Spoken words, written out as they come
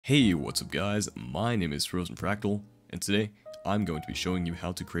Hey, what's up guys? My name is Fractal, and today I'm going to be showing you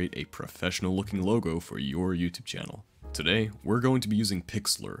how to create a professional looking logo for your YouTube channel. Today, we're going to be using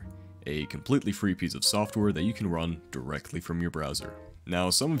Pixlr, a completely free piece of software that you can run directly from your browser.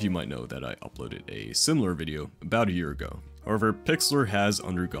 Now, some of you might know that I uploaded a similar video about a year ago. However, Pixlr has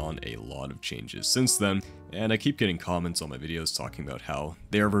undergone a lot of changes since then, and I keep getting comments on my videos talking about how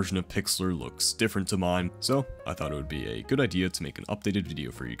their version of Pixlr looks different to mine, so I thought it would be a good idea to make an updated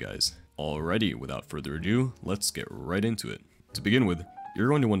video for you guys. Alrighty, without further ado, let's get right into it. To begin with, you're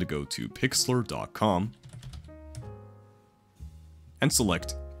going to want to go to pixlr.com and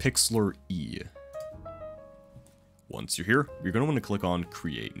select Pixlr E. Once you're here, you're going to want to click on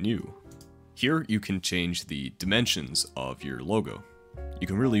Create New. Here, you can change the dimensions of your logo. You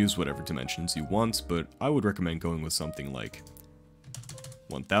can really use whatever dimensions you want, but I would recommend going with something like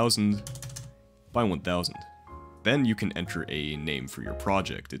 1000 by 1000. Then you can enter a name for your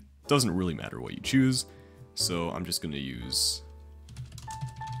project. It doesn't really matter what you choose, so I'm just going to use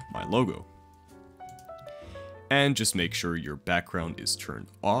my logo. And just make sure your background is turned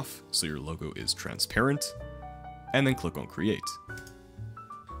off, so your logo is transparent, and then click on Create.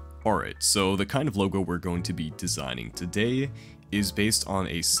 Alright, so the kind of logo we're going to be designing today is based on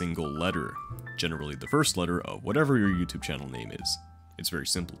a single letter, generally the first letter of whatever your YouTube channel name is. It's very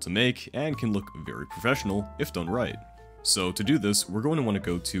simple to make and can look very professional if done right. So to do this, we're going to want to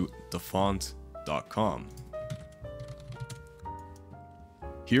go to thefont.com.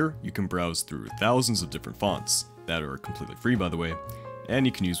 Here, you can browse through thousands of different fonts that are completely free, by the way, and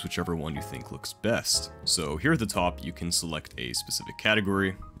you can use whichever one you think looks best. So here at the top, you can select a specific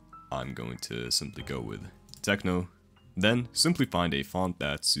category. I'm going to simply go with techno. Then simply find a font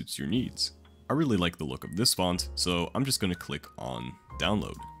that suits your needs. I really like the look of this font, so I'm just going to click on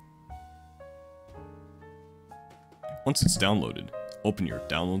download. Once it's downloaded, open your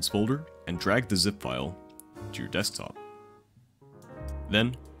downloads folder and drag the zip file to your desktop.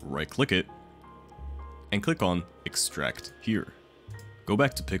 Then right click it and click on extract here. Go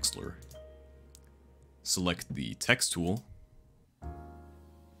back to Pixlr, select the text tool,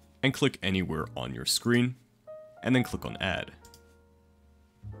 and click anywhere on your screen, and then click on add.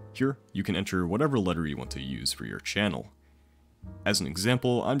 Here, you can enter whatever letter you want to use for your channel. As an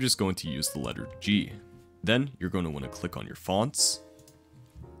example, I'm just going to use the letter G. Then, you're going to want to click on your fonts,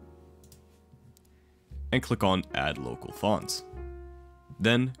 and click on add local fonts.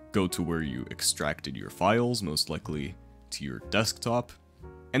 Then, go to where you extracted your files, most likely to your desktop,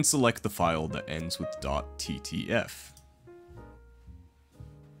 and select the file that ends with .ttf.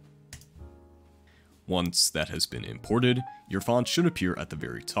 Once that has been imported, your font should appear at the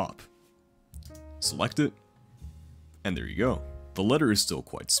very top. Select it, and there you go. The letter is still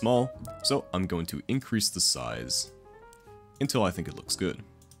quite small, so I'm going to increase the size until I think it looks good.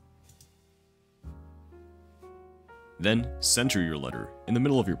 Then center your letter in the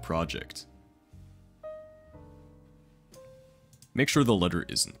middle of your project. Make sure the letter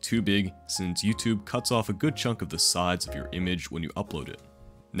isn't too big, since YouTube cuts off a good chunk of the sides of your image when you upload it.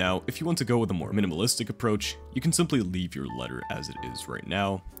 Now, if you want to go with a more minimalistic approach, you can simply leave your letter as it is right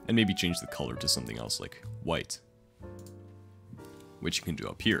now, and maybe change the color to something else like white, which you can do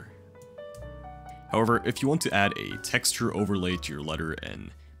up here. However, if you want to add a texture overlay to your letter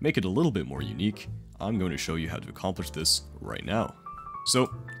and make it a little bit more unique, I'm going to show you how to accomplish this right now. So,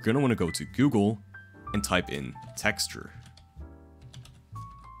 you're going to want to go to Google and type in texture.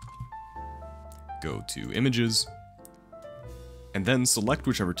 Go to images, and then select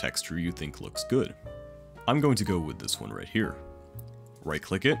whichever texture you think looks good. I'm going to go with this one right here. Right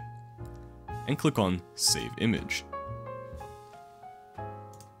click it, and click on Save Image.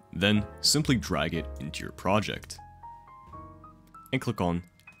 Then simply drag it into your project, and click on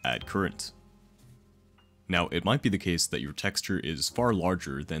Add Current. Now, it might be the case that your texture is far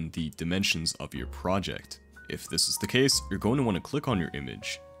larger than the dimensions of your project. If this is the case, you're going to want to click on your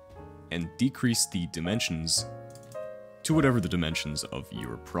image, and decrease the dimensions to whatever the dimensions of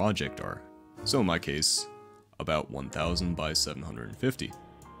your project are. So in my case, about 1000 by 750.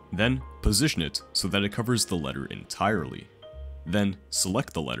 Then position it so that it covers the letter entirely. Then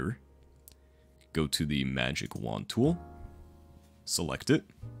select the letter, go to the magic wand tool, select it,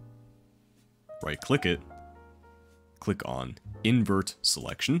 right click it, click on invert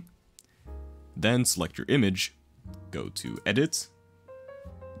selection, then select your image, go to edit,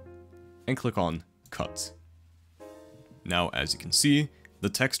 and click on cut. Now, as you can see, the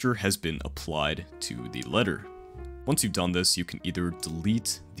texture has been applied to the letter. Once you've done this, you can either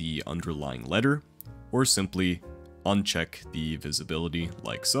delete the underlying letter, or simply uncheck the visibility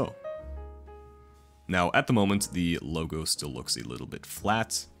like so. Now, at the moment, the logo still looks a little bit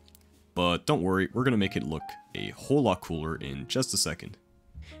flat, but don't worry, we're going to make it look a whole lot cooler in just a second.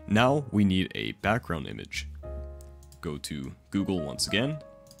 Now we need a background image. Go to Google once again,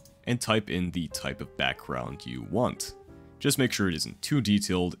 and type in the type of background you want. Just make sure it isn't too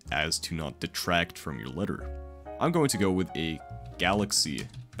detailed as to not detract from your letter. I'm going to go with a galaxy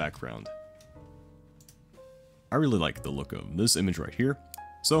background. I really like the look of this image right here,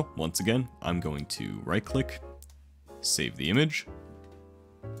 so once again, I'm going to right click, save the image,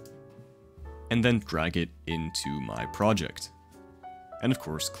 and then drag it into my project. And of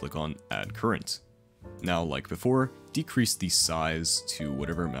course, click on Add Current. Now, like before, decrease the size to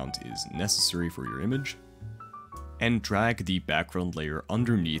whatever amount is necessary for your image, and drag the background layer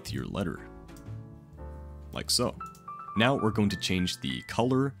underneath your letter, like so. Now we're going to change the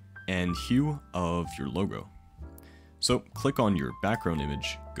color and hue of your logo. So click on your background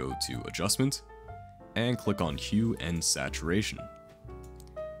image, go to Adjustment, and click on Hue and Saturation.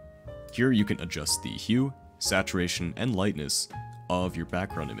 Here you can adjust the hue, saturation, and lightness of your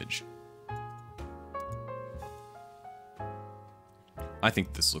background image. I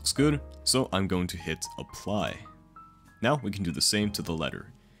think this looks good, so I'm going to hit Apply. Now we can do the same to the letter.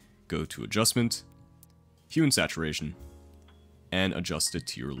 Go to Adjustment, Hue and Saturation, and adjust it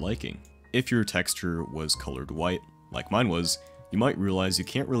to your liking. If your texture was colored white, like mine was, you might realize you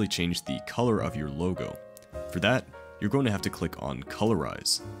can't really change the color of your logo. For that, you're going to have to click on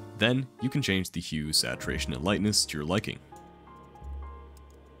Colorize. Then, you can change the hue, saturation, and lightness to your liking.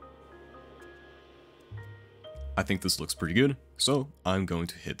 I think this looks pretty good, so I'm going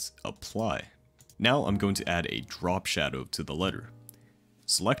to hit Apply. Now I'm going to add a drop shadow to the letter.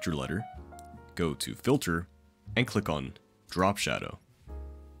 Select your letter, go to Filter, and click on Drop Shadow.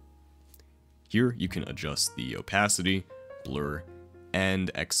 Here you can adjust the opacity, blur,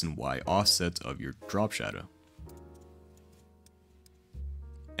 and X and Y offset of your drop shadow.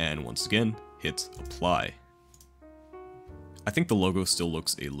 And once again, hit Apply. I think the logo still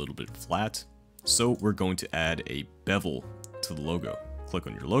looks a little bit flat, so we're going to add a bevel to the logo. Click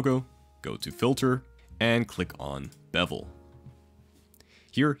on your logo, go to Filter, and click on Bevel.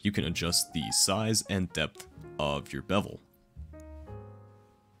 Here you can adjust the size and depth of your bevel.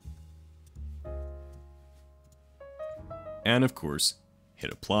 And of course,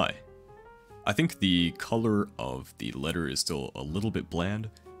 hit Apply. I think the color of the letter is still a little bit bland,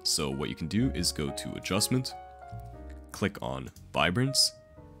 so what you can do is go to Adjustment, click on Vibrance,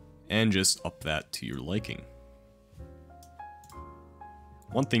 and just up that to your liking.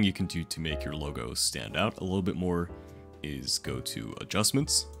 One thing you can do to make your logo stand out a little bit more is go to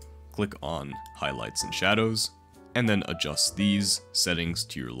Adjustments, click on Highlights and Shadows, and then adjust these settings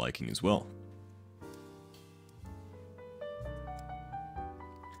to your liking as well.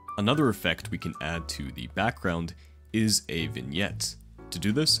 Another effect we can add to the background is a vignette. To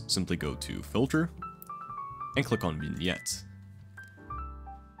do this, simply go to Filter, and click on Vignette.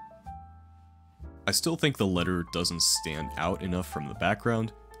 I still think the letter doesn't stand out enough from the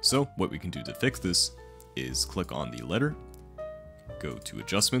background, so what we can do to fix this is click on the letter, go to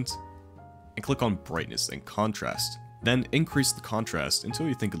Adjustment, and click on Brightness and Contrast. Then increase the contrast until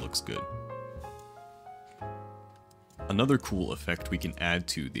you think it looks good. Another cool effect we can add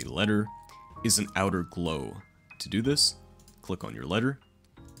to the letter is an outer glow. To do this, click on your letter,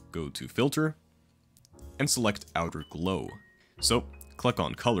 go to Filter, and select Outer Glow. So, click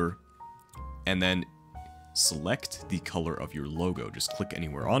on Color, and then select the color of your logo. Just click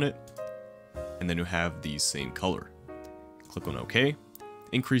anywhere on it, and then you have the same color. Click on OK,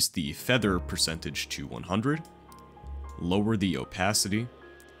 increase the feather percentage to 100, lower the opacity,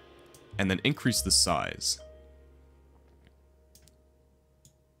 and then increase the size.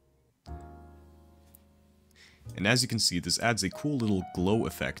 And as you can see, this adds a cool little glow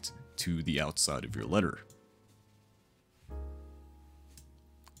effect to the outside of your letter.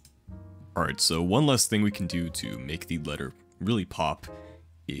 Alright, so one last thing we can do to make the letter really pop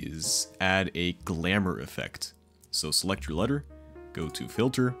is add a glamour effect. So select your letter, go to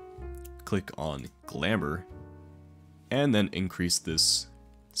Filter, click on Glamour, and then increase this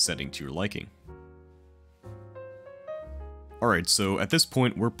setting to your liking. Alright, so at this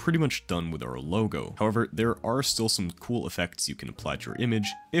point we're pretty much done with our logo. However, there are still some cool effects you can apply to your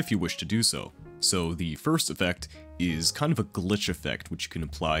image if you wish to do so. So the first effect is kind of a glitch effect which you can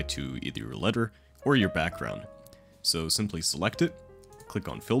apply to either your letter or your background. So simply select it, click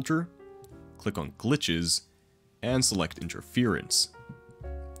on Filter, click on Glitches, and select Interference.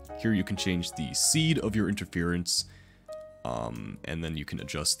 Here you can change the seed of your interference, and then you can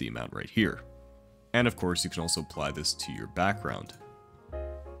adjust the amount right here. And of course, you can also apply this to your background.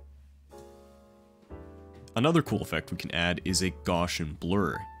 Another cool effect we can add is a Gaussian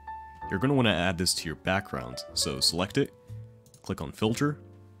blur. you're going to want to add this to your background. So select it, click on Filter,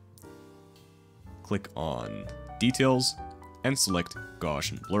 click on Details, and select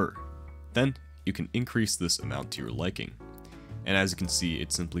Gaussian Blur. Then you can increase this amount to your liking. And as you can see,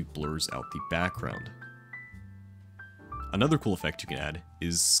 it simply blurs out the background. Another cool effect you can add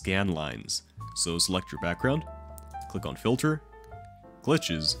is scan lines. So select your background, click on Filter,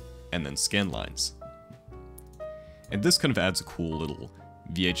 Glitches, and then Scan Lines. And this kind of adds a cool little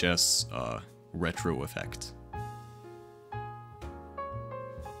VHS retro effect.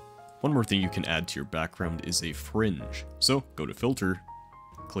 One more thing you can add to your background is a fringe. So go to Filter,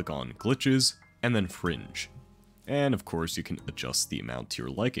 click on Glitches, and then Fringe. And of course you can adjust the amount to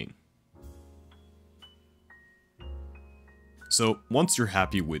your liking. So once you're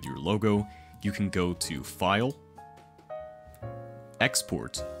happy with your logo, you can go to File,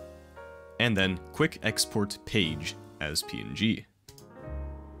 Export, and then Quick Export Page as PNG.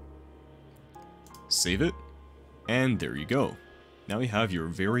 Save it, and there you go. Now you have your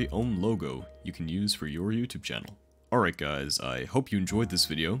very own logo you can use for your YouTube channel. Alright guys, I hope you enjoyed this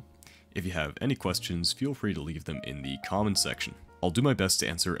video. If you have any questions, feel free to leave them in the comments section. I'll do my best to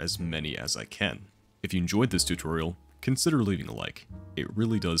answer as many as I can. If you enjoyed this tutorial, consider leaving a like. It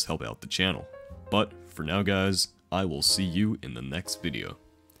really does help out the channel. But for now guys, I will see you in the next video.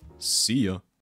 See ya!